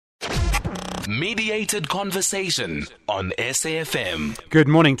Mediated Conversation on SAFM. Good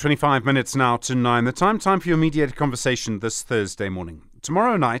morning, 25 minutes now to 9. The time for your Mediated Conversation this Thursday morning.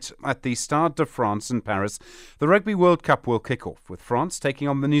 Tomorrow night at the Stade de France in Paris, the Rugby World Cup will kick off, with France taking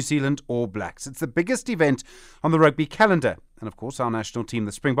on the New Zealand All Blacks. It's the biggest event on the rugby calendar. And of course, our national team,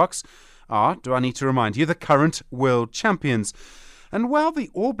 the Springboks, are, do I need to remind you, the current world champions. And while the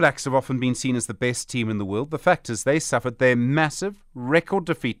All Blacks have often been seen as the best team in the world, the fact is they suffered their massive record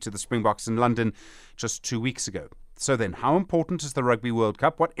defeat to the Springboks in London just 2 weeks ago. So then, how important is the Rugby World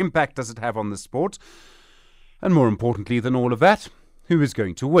Cup? What impact does it have on the sport? And more importantly than all of that, who is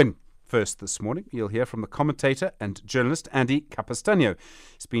going to win? First this morning, you'll hear from the commentator and journalist Andy Capastgno.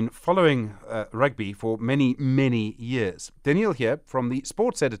 He's been following rugby for many, many years. Then you'll hear from the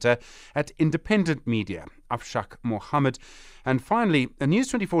sports editor at independent media, Ashfak Mohammed. And finally, a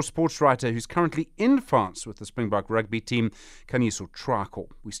News24 sports writer who's currently in France with the Springbok rugby team, Khanyiso Tshwaku.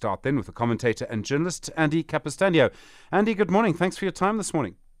 We start then with the commentator and journalist Andy Capastgno. Andy, good morning. Thanks for your time this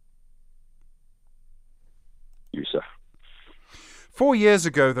morning. You, sir. 4 years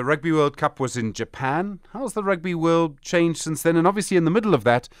ago, the Rugby World Cup was in Japan. How's the rugby world changed since then? And obviously in the middle of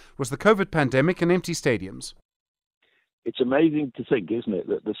that was the COVID pandemic and empty stadiums. It's amazing to think, isn't it,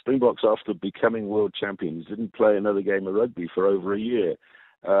 that the Springboks, after becoming world champions, didn't play another game of rugby for over a year.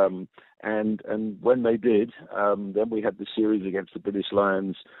 And when they did, then we had the series against the British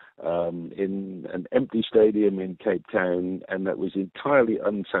Lions in an empty stadium in Cape Town, and that was entirely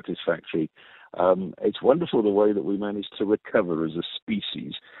unsatisfactory. It's wonderful the way that we managed to recover as a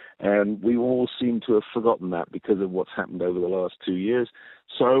species, and we all seem to have forgotten that because of what's happened over the last 2 years.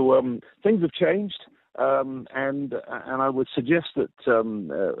 So things have changed, and I would suggest that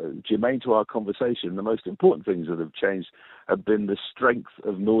germane to our conversation, the most important things that have changed have been the strength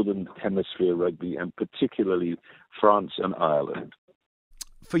of Northern Hemisphere rugby, and particularly France and Ireland.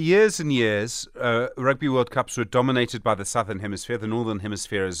 For years and years, Rugby World Cups were dominated by the Southern Hemisphere. The Northern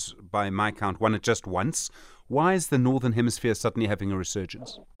Hemisphere has, by my count, won it just once. Why is the Northern Hemisphere suddenly having a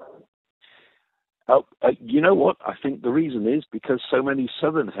resurgence? You know what? I think the reason is because so many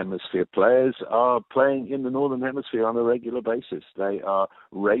Southern Hemisphere players are playing in the Northern Hemisphere on a regular basis. They are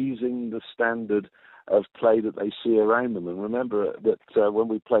raising the standard of play that they see around them. And remember that when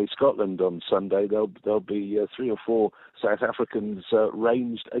we play Scotland on Sunday, there'll be 3 or 4 South Africans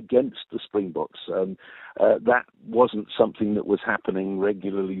ranged against the Springboks. And that wasn't something that was happening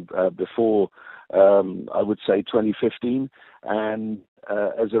regularly before, I would say, 2015. And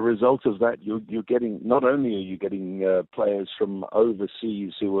as a result of that, you're getting, not only are you getting players from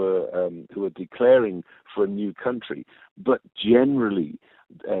overseas who are declaring for a new country, but generally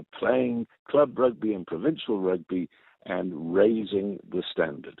playing club rugby and provincial rugby and raising the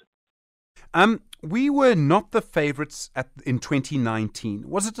standard. We were not the favourites in 2019.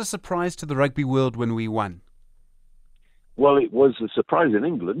 Was it a surprise to the rugby world when we won? Well, it was a surprise in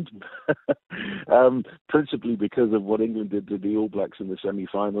England, principally because of what England did to the All Blacks in the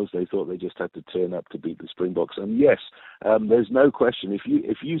semi-finals. They thought they just had to turn up to beat the Springboks. And yes, there's no question.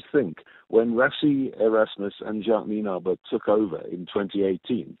 If you think when Rassie Erasmus and Jacques Nienaber took over in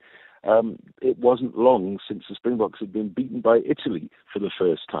 2018, it wasn't long since the Springboks had been beaten by Italy for the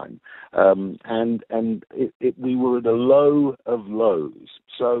first time, and we were at a low of lows.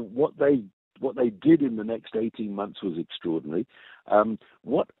 So what they did in the next 18 months was extraordinary.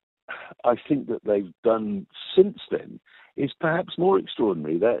 What I think that they've done since then is perhaps more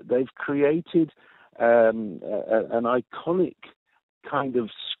extraordinary. They've created an iconic kind of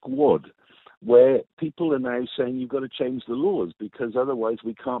squad where people are now saying you've got to change the laws because otherwise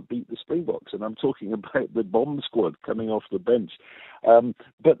we can't beat the Springboks. And I'm talking about the bomb squad coming off the bench.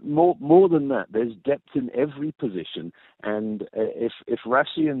 But more than that, there's depth in every position. And if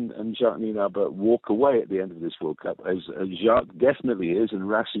Rassie and Jacques Nienaber walk away at the end of this World Cup, as Jacques definitely is and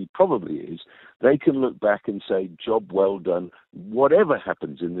Rassie probably is, they can look back and say, job well done, whatever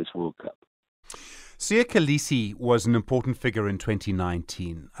happens in this World Cup. Siya Kolisi was an important figure in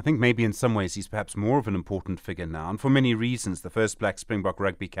 2019. I think maybe in some ways he's perhaps more of an important figure now, and for many reasons. The first black Springbok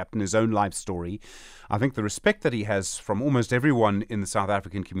rugby captain, his own life story. I think the respect that he has from almost everyone in the South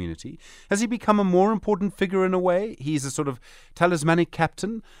African community. Has he become a more important figure in a way? He's a sort of talismanic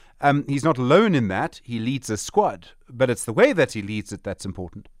captain. He's not alone in that. He leads a squad, but it's the way that he leads it that's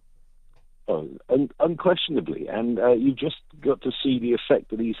important. Oh, unquestionably, and you've just got to see the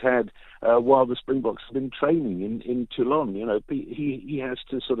effect that he's had while the Springboks have been training in Toulon. You know, he has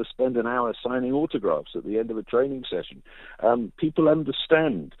to sort of spend an hour signing autographs at the end of a training session. People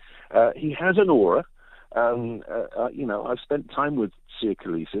understand. He has an aura. You know, I've spent time with Siya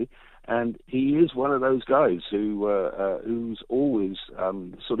Kolisi, And he is one of those guys who's always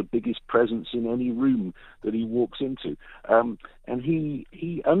sort of biggest presence in any room that he walks into. And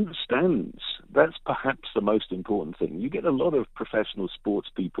he understands. That's perhaps the most important thing. You get a lot of professional sports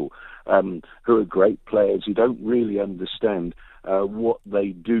people who are great players who don't really understand what they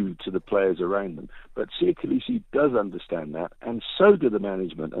do to the players around them. But Siya Kolisi does understand that, and so do the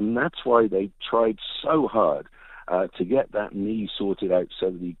management, and that's why they tried so hard to get that knee sorted out so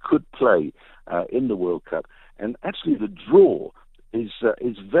that he could play in the World Cup. And actually, the draw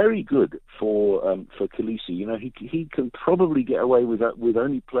is very good for Kolisi. You know, he can probably get away with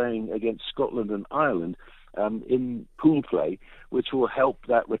only playing against Scotland and Ireland in pool play, which will help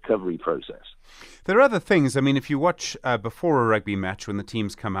that recovery process. There are other things. I mean, if you watch before a rugby match, when the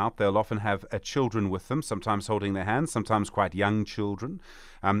teams come out, they'll often have children with them, sometimes holding their hands, sometimes quite young children.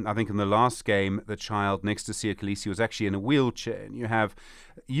 I think in the last game, the child next to Siya Kolisi was actually in a wheelchair, and you have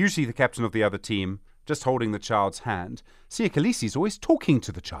usually the captain of the other team just holding the child's hand. Siya Kolisi is always talking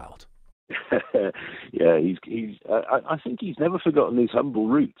to the child. Yeah, I think he's never forgotten his humble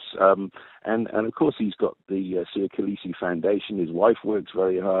roots, and of course he's got the Siya Kolisi Foundation. His wife works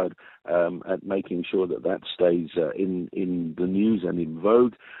very hard at making sure that stays in the news and in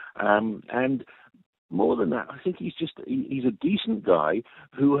vogue, and more than that, I think he's a decent guy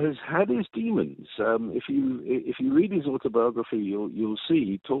who has had his demons. If you read his autobiography, you'll see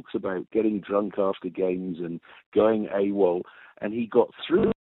he talks about getting drunk after games and going AWOL, and he got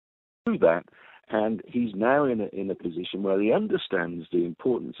through that, and he's now in a position where he understands the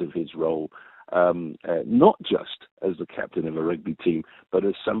importance of his role, not just as the captain of a rugby team, but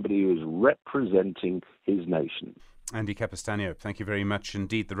as somebody who is representing his nation. Andy Capastgno, thank you very much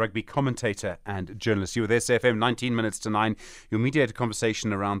indeed. The rugby commentator and journalist. You with SAFM, 19 minutes to 9. Your mediated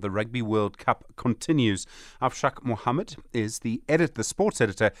conversation around the Rugby World Cup continues. Ashfak Mohammed is the sports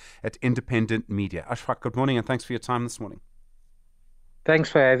editor at Independent Media. Ashfak, good morning and thanks for your time this morning. Thanks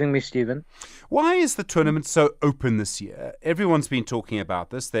for having me, Stephen. Why is the tournament so open this year? Everyone's been talking about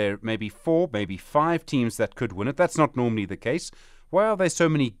this. There may be 4, maybe 5 teams that could win it. That's not normally the case. Why are there so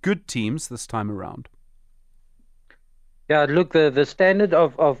many good teams this time around? Yeah, look, the standard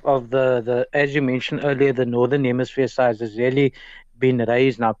of the as you mentioned earlier, the Northern Hemisphere sides has really been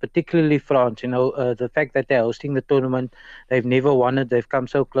raised now, particularly France. You know, the fact that they're hosting the tournament, they've never won it, they've come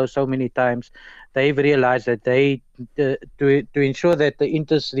so close so many times. They've realized that to ensure that the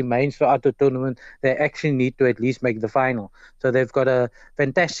interest remains throughout the tournament, they actually need to at least make the final. So they've got a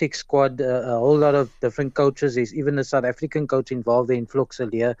fantastic squad, a whole lot of different coaches. There's even a South African coach involved there in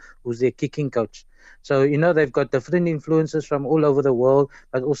Floxelia, who's their kicking coach. So, you know, they've got different influences from all over the world,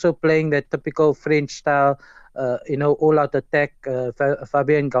 but also playing that typical French style, all-out attack.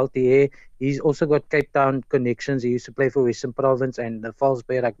 Fabien Galtier, he's also got Cape Town connections. He used to play for Western Province and the False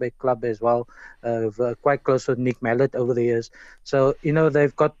Bay Rugby Club as well. Quite close with Nick Mallet over the years. So, you know,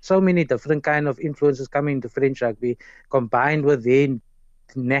 they've got so many different kind of influences coming into French rugby, combined with their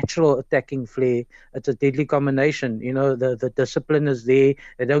natural attacking flair. It's a deadly combination. You know, the discipline is there.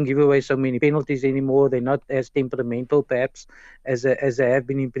 They don't give away so many penalties anymore. They're not as temperamental perhaps as they have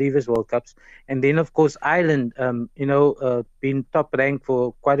been in previous World Cups. And then of course Ireland, been top ranked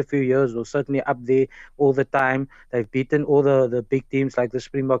for quite a few years, or certainly up there all the time. They've beaten all the big teams like the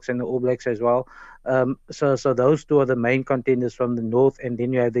Springboks and the All Blacks as well. So those two are the main contenders from the north, and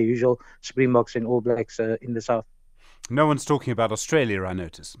then you have the usual Springboks and All Blacks in the south. No one's talking about Australia, I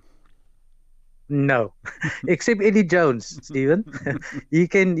notice. No, except Eddie Jones, Stephen. he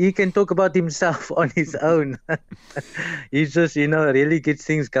can talk about himself on his own. He just, really gets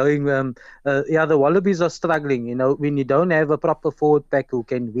things going. The Wallabies are struggling. You know, when you don't have a proper forward pack who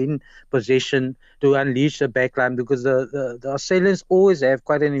can win possession to unleash the backline, because the Australians always have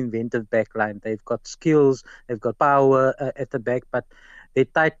quite an inventive backline. They've got skills, they've got power at the back, but they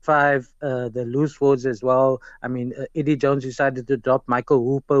tight five, the loose forwards as well. I mean, Eddie Jones decided to drop Michael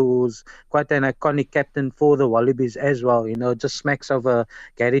Hooper, who's quite an iconic captain for the Wallabies as well. You know, just smacks of a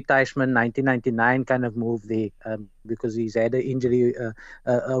Gary Teichmann 1999 kind of move there, because he's had an injury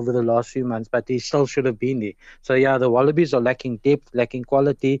over the last few months, but he still should have been there. So, yeah, the Wallabies are lacking depth, lacking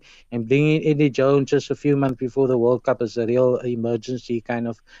quality, and bringing Eddie Jones just a few months before the World Cup is a real emergency, kind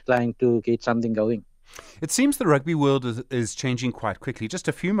of trying to get something going. It seems the rugby world is changing quite quickly. Just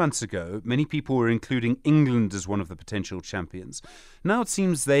a few months ago, many people were including England as one of the potential champions. Now it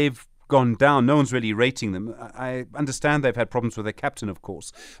seems they've gone down. No one's really rating them. I understand they've had problems with their captain, of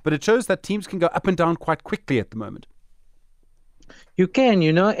course, but it shows that teams can go up and down quite quickly at the moment. You can,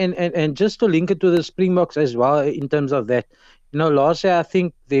 and just to link it to the Springboks as well in terms of that, Last year I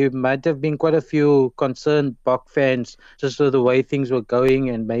think there might have been quite a few concerned Bok fans just with the way things were going,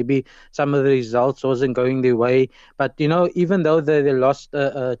 and maybe some of the results wasn't going their way. But even though they lost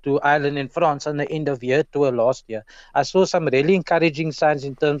to Ireland and France on the end of year tour last year, I saw some really encouraging signs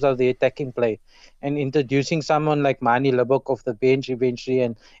in terms of the attacking play, and introducing someone like Mani Libbok off the bench eventually,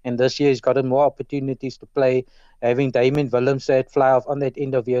 and this year he's gotten more opportunities to play. Having Damien Willems at fly off on that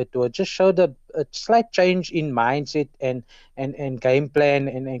end of year tour just showed a slight change in mindset and game plan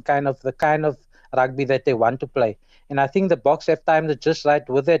and the kind of rugby that they want to play. And I think the Boks have timed it just right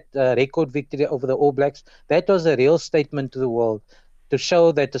with that record victory over the All Blacks. That was a real statement to the world to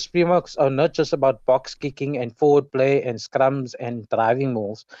show that the Springboks are not just about box kicking and forward play and scrums and driving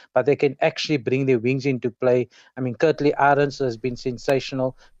mauls, but they can actually bring their wings into play. I mean, Kurtley Arends has been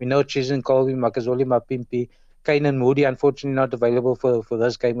sensational. We know Chizen Colby, Makazole Mapimpi, Kainan Moody, unfortunately not available for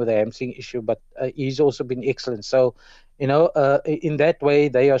this game with a hamstring issue, but he's also been excellent. So, in that way,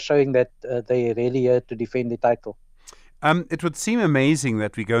 they are showing that they're really here to defend the title. It would seem amazing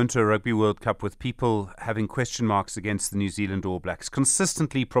that we go into a Rugby World Cup with people having question marks against the New Zealand All Blacks,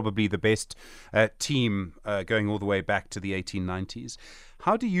 consistently probably the best team going all the way back to the 1890s.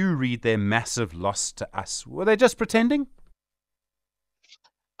 How do you read their massive loss to us? Were they just pretending?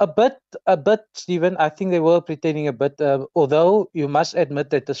 A bit, Stephen. I think they were pretending a bit. Although you must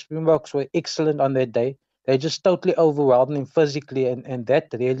admit that the Springboks were excellent on that day. They just totally overwhelmed them physically, and that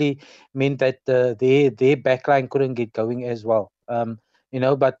really meant that their backline couldn't get going as well.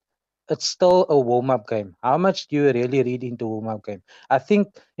 But it's still a warm-up game. How much do you really read into warm-up game? I think,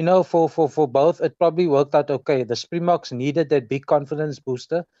 for both, it probably worked out okay. The Springboks needed that big confidence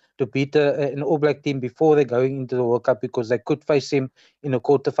booster to beat an All Black team before they're going into the World Cup, because they could face him in a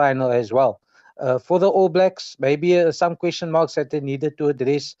quarterfinal as well. For the All Blacks, maybe some question marks that they needed to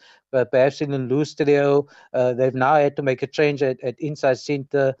address, perhaps in the loose trio. They've now had to make a change at inside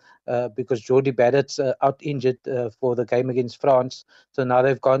centre because Jordi Barrett's out injured for the game against France. So now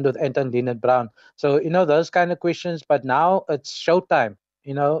they've gone with Anton Leonard-Brown. So, those kind of questions. But now it's showtime.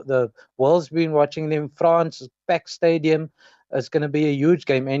 The world's been watching them. France, packed stadium. It's going to be a huge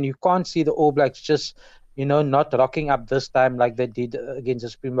game. And you can't see the All Blacks just not rocking up this time like they did against the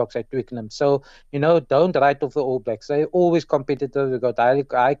Springboks at Twickenham. So, don't write off the All Blacks. They're always competitive. They've got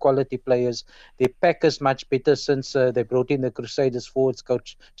high quality players. Their pack is much better since they brought in the Crusaders forwards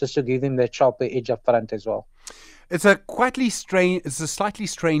coach, just to give them that sharper edge up front as well. It's a slightly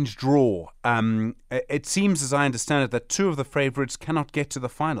strange draw. It seems, as I understand it, that two of the favourites cannot get to the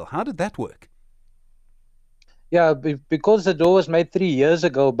final. How did that work? Yeah, because the draw was made 3 years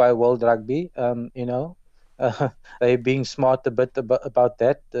ago by World Rugby, they're being smart a bit about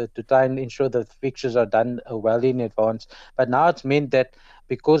that to try and ensure that the fixtures are done well in advance. But now it's meant that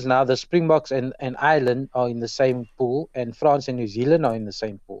because now the Springboks and Ireland are in the same pool, and France and New Zealand are in the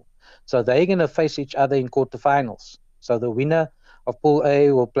same pool, so they're going to face each other in quarterfinals. So the winner of Pool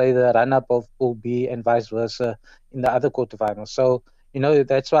A will play the run-up of Pool B and vice versa in the other quarterfinals. So,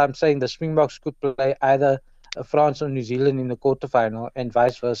 that's why I'm saying the Springboks could play either France or New Zealand in the quarterfinal and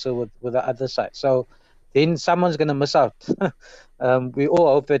vice versa with the other side. So then someone's going to miss out. We all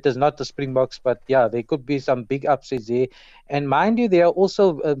hope that it's not the Springboks, but yeah, there could be some big upsets there. And mind you, there are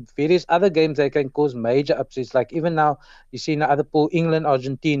also various other games that can cause major upsets. Like even now, you see in the other pool, England,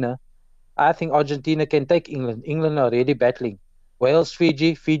 Argentina. I think Argentina can take England. England are already battling. Wales,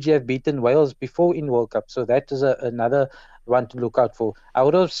 Fiji. Fiji have beaten Wales before in World Cup. So that is another one to look out for. I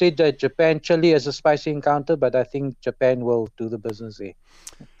would have said that Japan, Chile as a spicy encounter, but I think Japan will do the business there.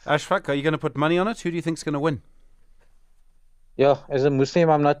 Ashfak, are you going to put money on it? Who do you think is going to win? Yeah, as a Muslim,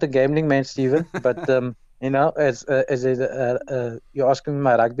 I'm not a gambling man, Stephen. But as you're asking me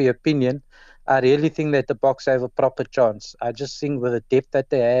my rugby opinion, I really think that the Boks have a proper chance. I just think with the depth that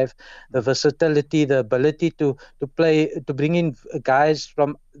they have, the versatility, the ability to play, to bring in guys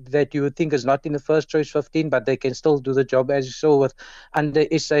from that you would think is not in the first choice 15, but they can still do the job, as you saw with under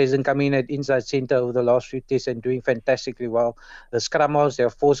Esterhuizen coming in at inside centre over the last few tests and doing fantastically well. The scrummers, there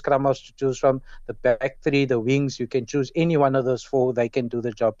are 4 scrummers to choose from. The back 3, the wings, you can choose any one of those 4. They can do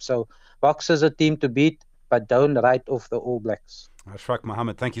the job. So Boks is a team to beat, but don't write off the All Blacks. Ashfak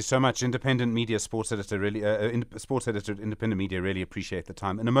Mohammed, thank you so much. Independent media, sports editor, independent media, really appreciate the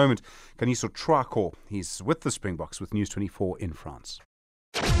time. In a moment, Khanyiso Tshwaku, he's with the Springboks with News24 in France.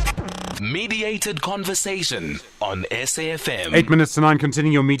 Mediated Conversation on SAFM. 8 minutes to 9,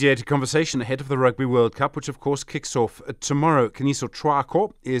 continuing your mediated conversation ahead of the Rugby World Cup, which of course kicks off tomorrow. Khanyiso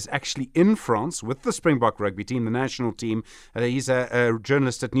Tshwaku is actually in France with the Springbok rugby team, the national team. He's a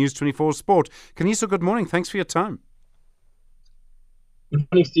journalist at News24 Sport. Khanyiso, good morning. Thanks for your time. Good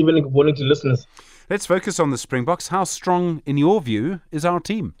morning, Stephen, and good morning to listeners. Let's focus on the Springboks. How strong, in your view, is our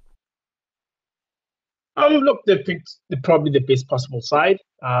team? Look, they picked probably the best possible side.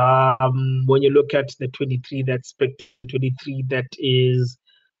 When you look at the 23 that is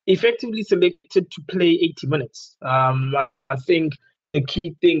effectively selected to play 80 minutes, I think the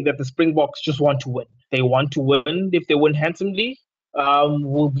key thing that the Springboks just want to win. They want to win. If they win handsomely,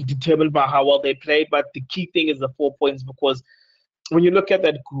 will be determined by how well they play. But the key thing is the 4 points, because when you look at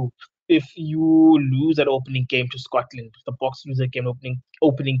that group, if you lose that opening game to Scotland, if the Boks lose that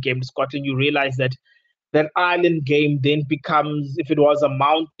opening game to Scotland, you realize that Ireland game then becomes, if it was a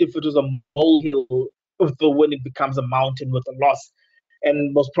molehill with the win, it becomes a mountain with a loss.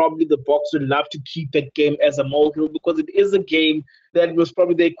 And most probably the Boks would love to keep that game as a molehill, because it is a game that most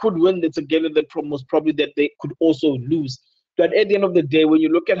probably they could win. It's a game that most probably that they could also lose. But at the end of the day, when you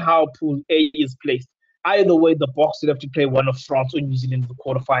look at how Pool A is placed, either way, the Boks would have to play one of France or New Zealand in the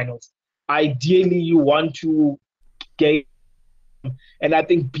quarterfinals. Ideally, you want to gain. And I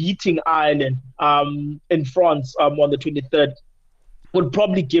think beating Ireland in France on the 23rd would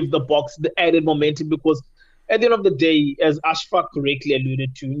probably give the Boks the added momentum, because at the end of the day, as Ashfak correctly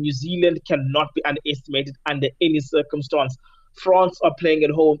alluded to, New Zealand cannot be underestimated under any circumstance. France are playing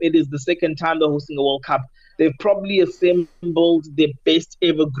at home. It is the second time they're hosting a World Cup. They've probably assembled their best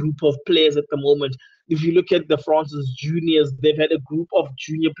ever group of players at the moment. If you look at the France's juniors, they've had a group of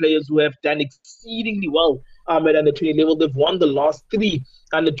junior players who have done exceedingly well at under 20 level. They've won the last 3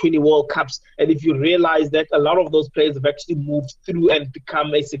 under 20 World Cups. And if you realize that a lot of those players have actually moved through and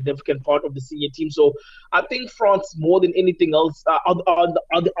become a significant part of the senior team. So I think France, more than anything else, are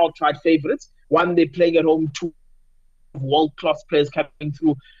the outright favorites. One, they're playing at home. 2, world-class players coming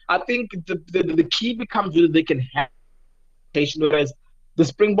through. I think the key becomes whether they can have, whereas the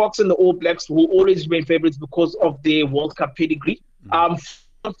Springboks and the All Blacks will always remain favourites because of their World Cup pedigree.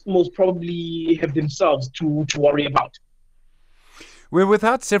 Most probably have themselves to worry about. We're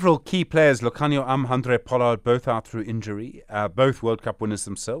without several key players, Lukhanyo Handré Pollard, both out through injury, both World Cup winners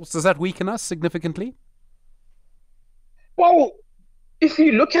themselves. Does that weaken us significantly? Well, if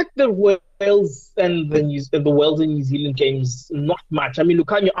you look at the Wales and the Wales and New Zealand games, not much. I mean,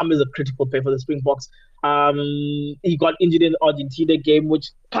 Lukhanyo is a critical player for the Springboks. He got injured in the Argentina game, which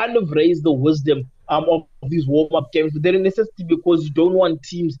kind of raised the wisdom of these warm-up games. But they're a necessity, because you don't want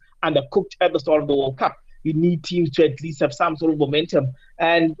teams undercooked at the start of the World Cup. You need teams to at least have some sort of momentum.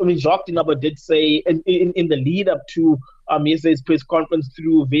 And I mean, Jacques Dinaba did say in the lead-up to yesterday's press conference,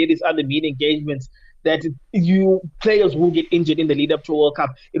 through various other media engagements, that players will get injured in the lead up to a World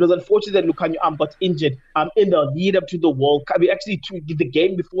Cup. It was unfortunate that Lukhanyo got injured in the lead up to the World Cup. Actually, to the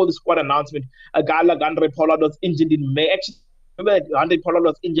game before the squad announcement, a guy like Handré Pollard was injured in May. Actually, remember that Handré Pollard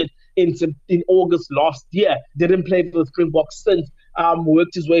was injured in August last year. Didn't play for the Springboks since.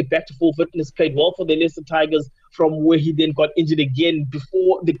 Worked his way back to full fitness, played well for the Leicester Tigers, from where he then got injured again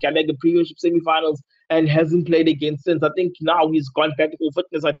before the Gallagher Premiership semi-finals, and hasn't played again since. I think now he's gone back to full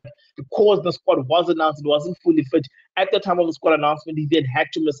fitness. Because the squad was announced, it wasn't fully fit at the time of the squad announcement, he then had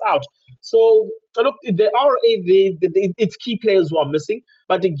to miss out. So look, there are it's key players who are missing.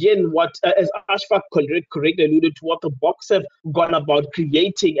 But again, what as Ashfak correctly alluded to, what the Boks have gone about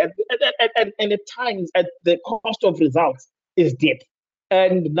creating and at times at the cost of results is depth.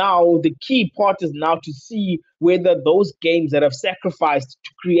 And now the key part is now to see whether those games that have sacrificed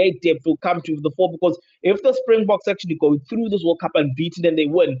to create depth will come to the fore. Because if the Springboks actually go through this World Cup and beat it and they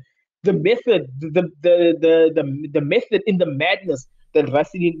win, the method, the method in the madness that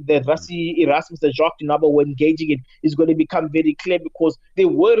Rassie Erasmus and Jacques Dinaba were engaging in is going to become very clear, because they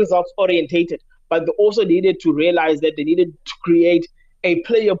were results orientated, but they also needed to realize that they needed to create a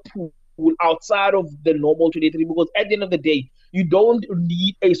player pool outside of the normal 23, because at the end of the day, you don't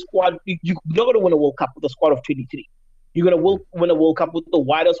need a squad. You're not going to win a World Cup with a squad of 23. You're going to win a World Cup with a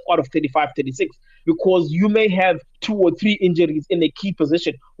wider squad of 35, 36, because you may have 2 or 3 injuries in a key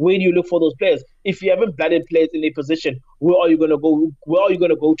position. Where do you look for those players? If you haven't blooded players in a position, where are you going to go? Where are you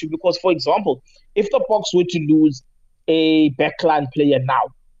going to go to? Because, for example, if the Boks were to lose a backline player now,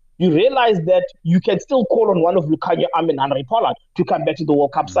 you realize that you can still call on one of Lukhanyo and Handré Pollard to come back to the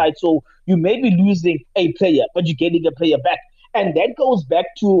World Cup side. So you may be losing a player, but you're getting a player back. And that goes back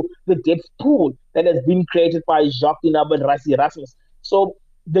to the depth pool that has been created by Jacques Dinaba and Rassie Erasmus. So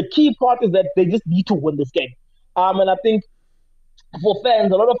the key part is that they just need to win this game. And I think for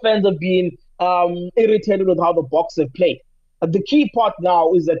fans, a lot of fans have been irritated with how the Boks have played. The key part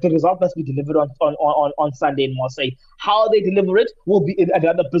now is that the result must be delivered on Sunday in Marseille. How they deliver it will be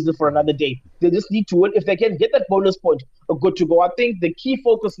another business for another day. They just need to win. If they can get that bonus point, good to go. I think the key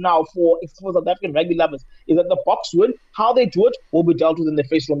focus now for South African rugby lovers is that the Boks win. How they do it will be dealt with in the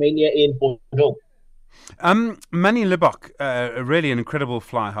face Romania in Bordeaux. Manny Libok, really an incredible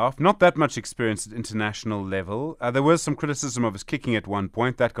fly half. Not that much experience at international level. There was some criticism of his kicking at one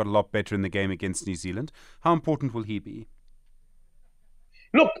point. That got a lot better in the game against New Zealand. How important will he be?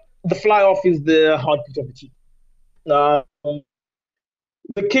 Look, the fly off is the heartbeat of the team.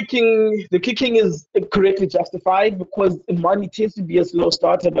 The kicking is correctly justified because Mani tends to be a slow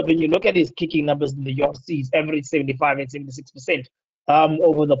starter, but when you look at his kicking numbers in the Yorks, he's averaged 75 and 76%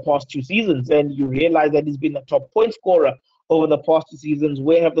 over the past 2 seasons, and you realize that he's been a top point scorer over the past 2 seasons.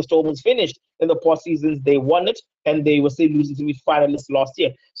 Where have the Stormers finished in the past seasons? They won it, and they were still losing to be finalists last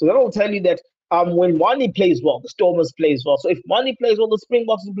year. So that will tell you that when Mani plays well, the Stormers plays well. So if Mani plays well, the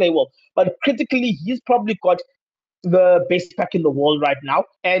Springboks will play well. But critically, he's probably got the best pack in the world right now.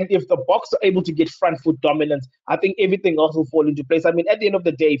 And if the Boks are able to get front foot dominance, I think everything else will fall into place. I mean, at the end of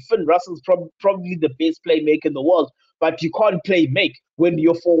the day, Finn Russell's probably the best playmaker in the world, but you can't play make when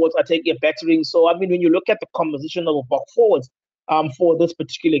your forwards are taking a battering. So, I mean, when you look at the composition of the Bok forwards for this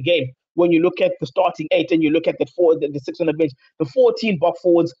particular game, when you look at the starting 8 and you look at the 6 on the bench, the 14 Bok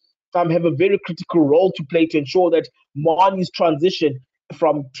forwards have a very critical role to play to ensure that Mani's transition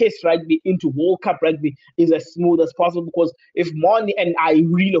from Test rugby into World Cup rugby is as smooth as possible. Because if Mani, and I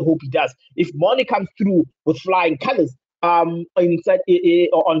really hope he does, if Mani comes through with flying colours on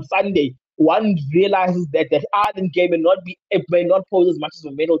Sunday, one realizes that the Ireland game may not pose as much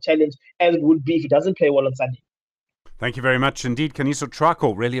of a mental challenge as it would be if he doesn't play well on Sunday. Thank you very much indeed, Khanyiso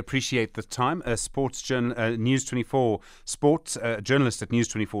Tshwaku. Really appreciate the time. News24 Sport, journalist at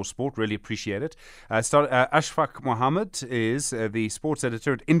News24 Sport. Really appreciate it. Ashfak Mohammed is the sports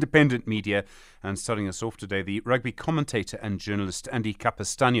editor at Independent Media, and starting us off today, the rugby commentator and journalist Andy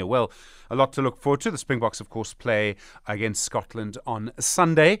Capastgno. Well, a lot to look forward to. The Springboks, of course, play against Scotland on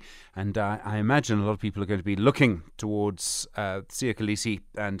Sunday, and I imagine a lot of people are going to be looking towards Siya Kolisi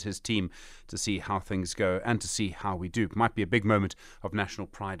and his team to see how things go and to see how we do. Might be a big moment of national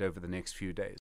pride over the next few days.